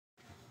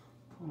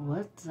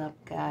What's up,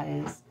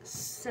 guys?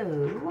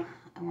 So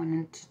I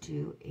wanted to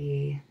do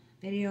a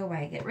video where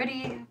I get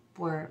ready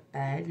for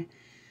bed,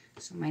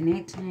 so my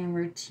nighttime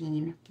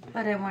routine,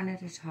 but I wanted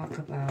to talk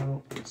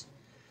about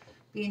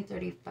being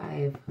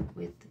 35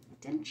 with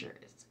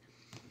dentures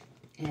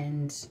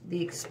and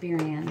the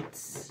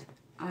experience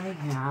I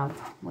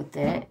have with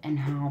it and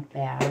how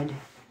bad,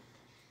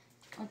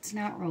 well, it's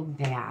not real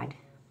bad,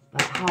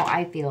 but how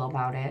I feel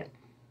about it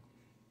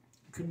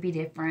could be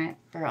different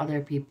for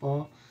other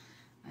people.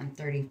 I'm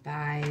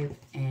 35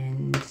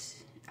 and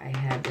I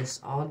had this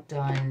all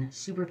done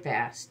super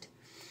fast.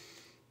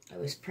 I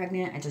was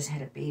pregnant. I just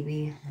had a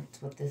baby.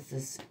 That's what this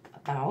is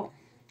about.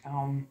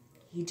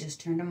 He just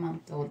turned a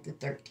month old the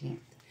 13th.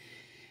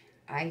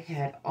 I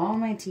had all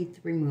my teeth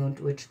removed,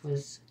 which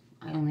was,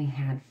 I only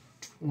had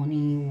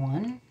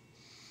 21.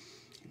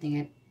 I think I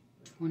had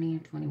 20 or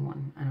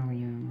 21. I don't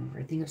even remember.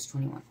 I think it was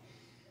 21.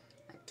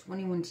 I had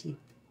 21 teeth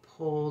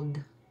pulled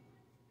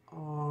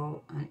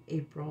all on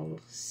April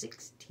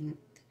 16th.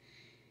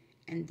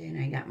 And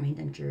then I got my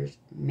dentures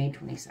May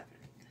 27th.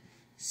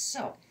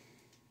 So,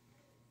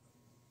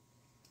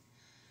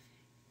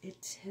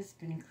 it has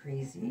been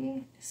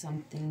crazy.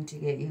 Something to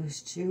get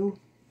used to.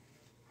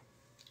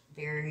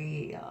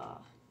 Very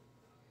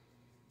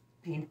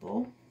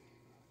painful.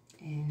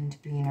 And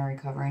being a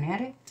recovering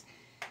addict,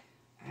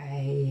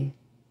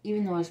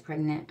 even though I was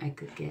pregnant, I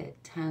could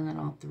get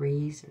Tylenol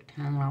 3s or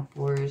Tylenol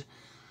 4s.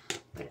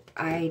 But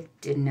I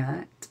did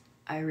not.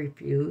 I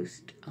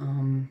refused.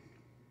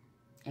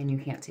 And you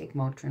can't take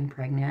Motrin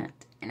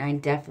pregnant. And I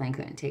definitely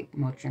couldn't take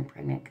Motrin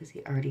pregnant because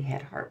he already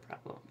had heart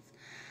problems.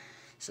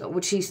 So,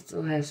 which he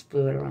still has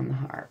fluid around the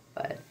heart.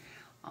 But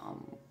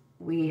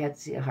we had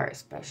to see a heart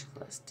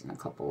specialist in a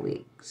couple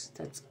weeks.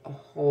 That's a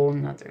whole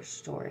nother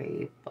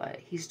story. But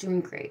he's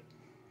doing great.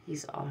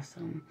 He's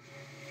awesome.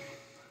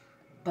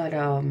 But,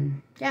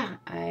 yeah,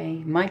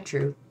 my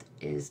truth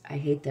is I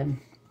hate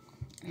them.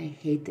 I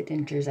hate the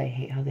dentures. I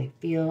hate how they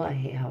feel. I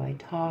hate how I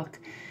talk.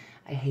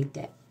 I hate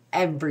that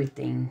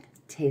everything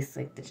tastes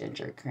like the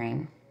ginger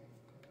cream.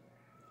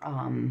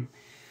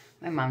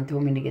 My mom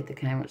told me to get the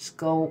kind with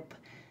scope.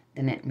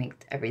 Then it makes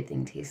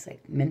everything taste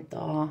like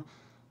menthol.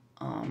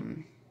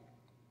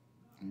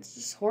 It's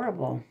just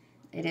horrible.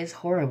 It is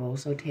horrible.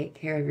 So take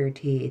care of your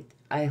teeth.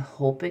 I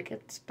hope it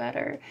gets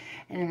better.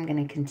 And I'm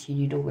going to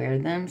continue to wear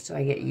them so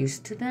I get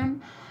used to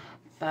them.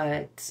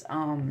 But,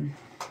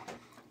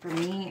 for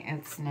me,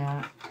 it's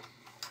not,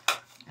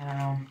 I don't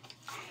know.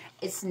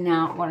 It's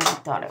not what I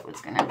thought it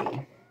was going to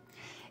be.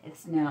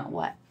 It's not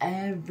what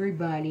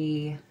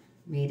everybody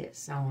made it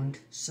sound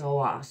so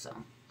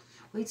awesome.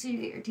 Wait till you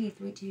get your teeth.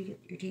 Wait till you get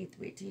your teeth.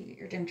 Wait till you get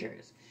your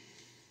dentures.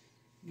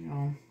 You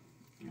know,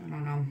 I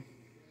don't know.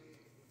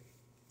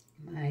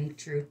 My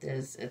truth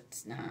is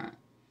it's not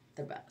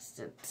the best.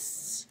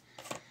 It's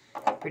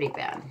pretty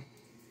bad.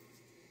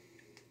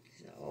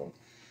 So,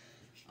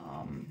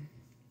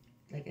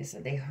 like I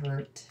said, they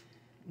hurt.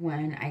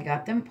 When I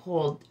got them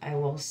pulled, I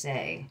will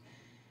say,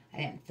 I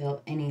didn't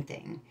feel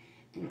anything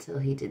until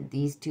he did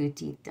these two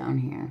teeth down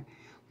here.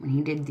 When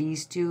he did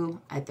these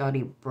two, I thought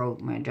he broke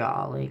my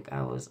jaw. Like,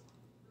 I was,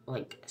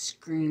 like,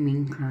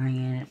 screaming,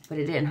 crying. But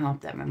it didn't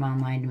help that my mom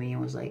lied to me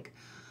and was like,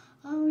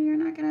 oh, you're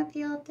not going to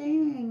feel a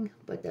thing.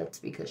 But that's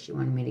because she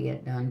wanted me to get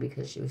it done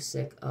because she was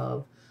sick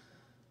of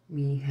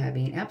me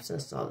having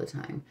abscess all the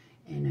time.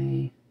 And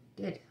I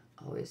did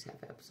always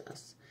have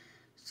abscess.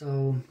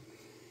 So,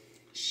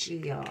 she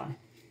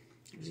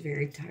was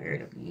very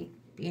tired of me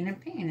being in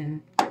pain,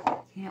 and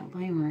can't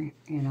blame her,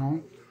 you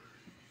know.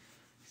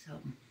 So,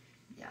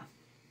 yeah.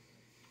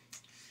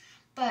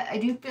 But I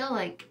do feel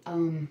like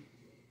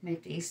my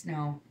face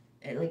now,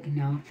 it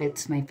now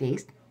fits my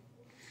face.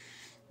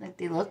 Like,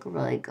 they look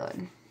really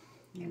good,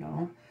 you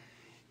know.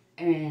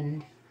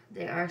 And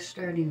they are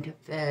starting to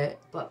fit,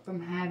 but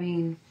from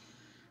having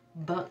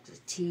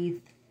bucked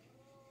teeth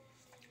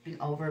and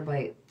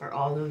overbite for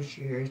all those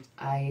years,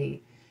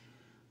 I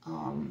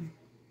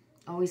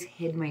always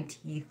hid my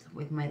teeth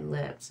with my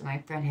lips. And my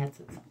friend had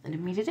said something to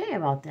me today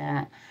about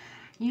that.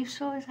 You used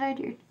to always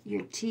hide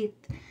your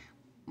teeth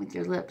with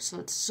your lips, so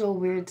it's so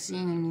weird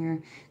seeing your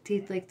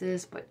teeth like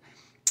this, but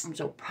I'm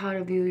so proud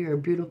of you. You're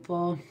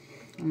beautiful.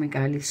 Oh my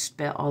God, you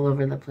spit all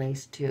over the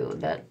place too.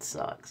 That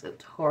sucks.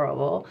 It's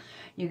horrible.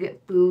 You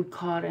get food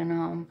caught in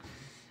them.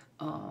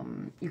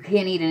 You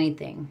can't eat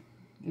anything.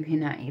 You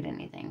cannot eat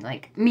anything.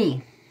 Like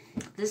me.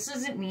 This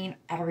doesn't mean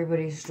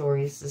everybody's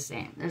story is the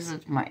same. This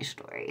is my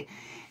story.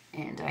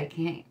 And I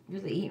can't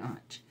really eat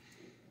much.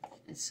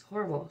 It's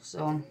horrible.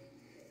 So,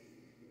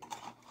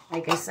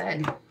 like I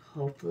said,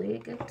 hopefully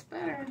it gets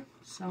better.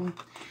 So,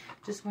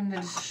 just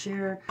wanted to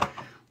share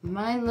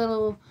my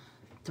little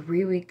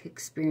 3-week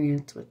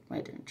experience with my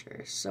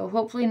dentures. So,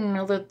 hopefully in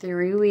another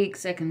 3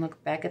 weeks, I can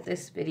look back at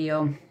this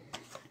video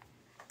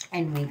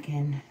and we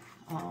can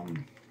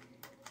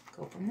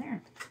go from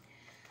there.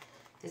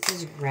 This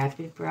is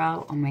Rapid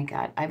Brow. Oh my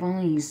God. I've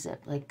only used it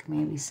like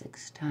maybe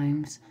 6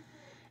 times.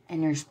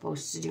 And you're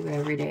supposed to do it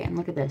every day. And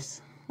look at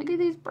this. Look at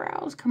these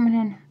brows coming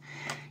in.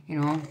 You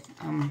know,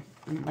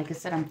 like I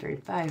said, I'm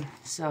 35.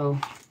 So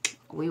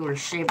we were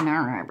shaving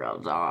our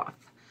eyebrows off.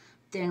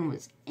 Thin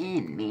was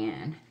in,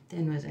 man.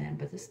 Thin was in.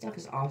 But this stuff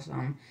is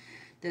awesome.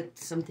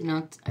 That's something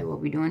else I will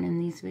be doing in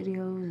these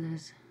videos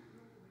is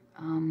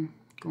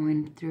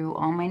going through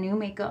all my new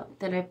makeup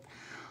that I've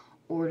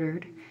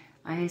ordered.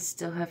 I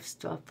still have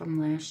stuff from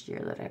last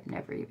year that I've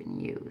never even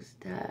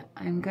used that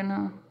I'm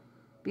gonna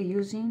be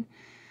using.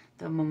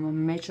 The Mama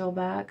Mitchell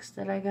box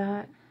that I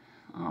got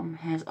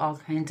has all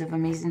kinds of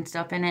amazing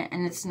stuff in it,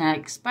 and it's not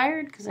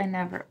expired because I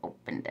never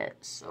opened it,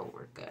 so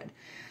we're good.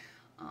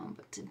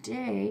 But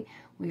today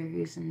we are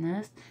using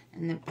this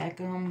and the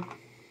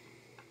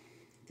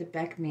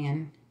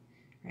Beckman,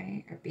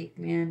 right? Or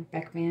Beckman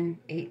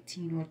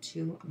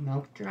 1802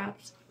 milk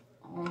drops.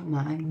 Oh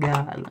my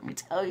god, let me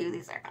tell you,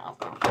 these are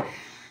awesome.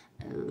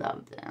 I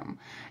love them.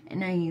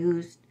 And I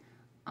used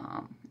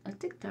a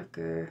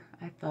TikToker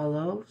I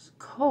follow's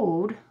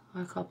code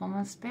a couple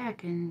months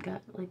back and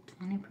got like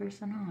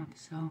 20% off.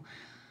 So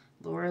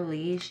Laura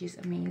Lee, she's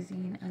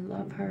amazing. I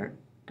love her.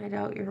 I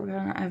doubt you're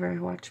gonna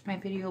ever watch my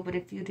video, but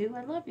if you do,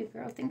 I love you,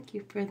 girl. Thank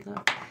you for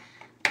the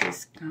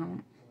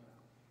discount.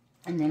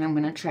 And then I'm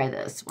gonna try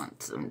this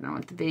once I'm done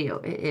with the video.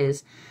 It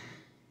is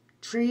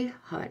Tree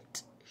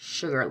Hut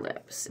Sugar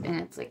Lips, and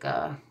it's like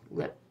a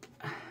lip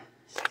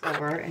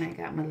scrubber. And I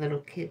got my little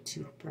kid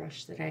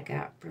toothbrush that I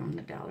got from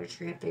the Dollar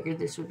Tree. I figured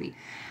this would be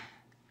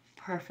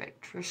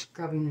perfect for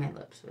scrubbing my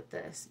lips with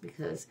this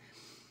because,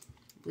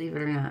 believe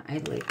it or not, I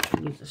like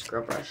to use a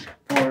scrub brush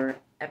for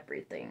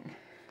everything.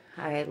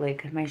 I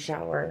like my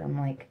shower. I'm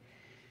like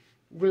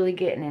really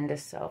getting into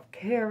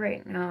self-care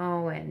right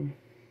now, and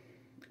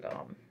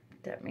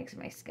that makes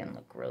my skin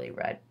look really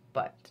red,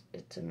 but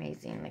it's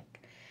amazing. Like,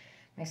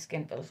 my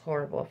skin feels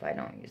horrible if I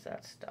don't use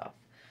that stuff.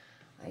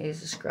 I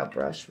use a scrub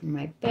brush for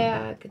my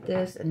back,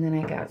 this, and then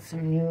I got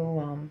some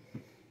new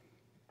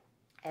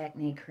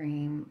acne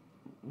cream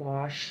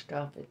wash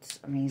stuff. It's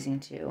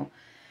amazing too.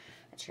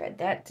 I tried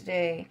that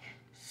today.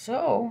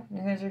 So,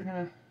 you guys are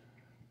gonna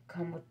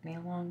come with me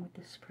along with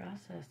this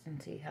process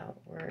and see how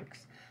it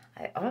works.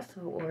 I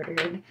also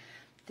ordered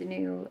the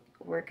new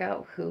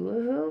workout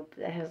hula hoop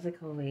that has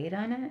like a weight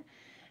on it,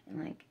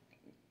 and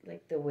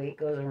like the weight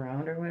goes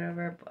around or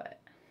whatever, but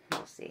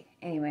we'll see.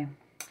 Anyway,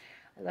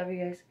 I love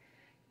you guys.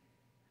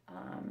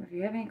 If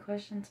you have any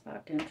questions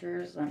about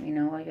dentures, let me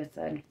know. Like I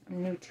said,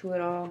 I'm new to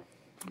it all.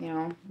 You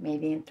know,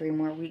 maybe in 3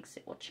 more weeks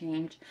it will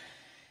change.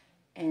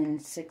 In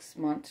 6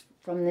 months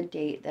from the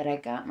date that I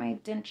got my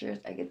dentures,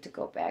 I get to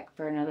go back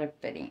for another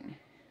fitting.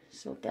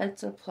 So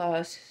that's a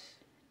plus.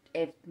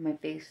 If my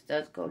face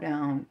does go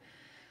down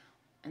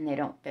and they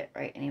don't fit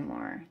right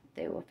anymore,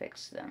 they will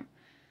fix them.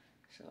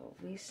 So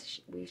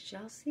we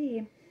shall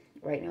see.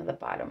 Right now the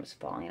bottom is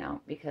falling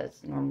out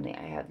because normally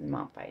I have them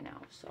out by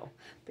now. So,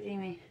 but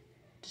anyway,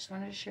 just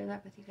wanted to share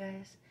that with you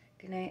guys.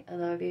 Good night. I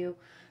love you.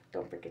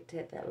 Don't forget to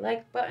hit that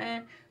like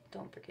button.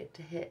 Don't forget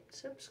to hit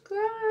subscribe.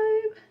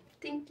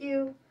 Thank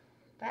you.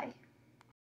 Bye.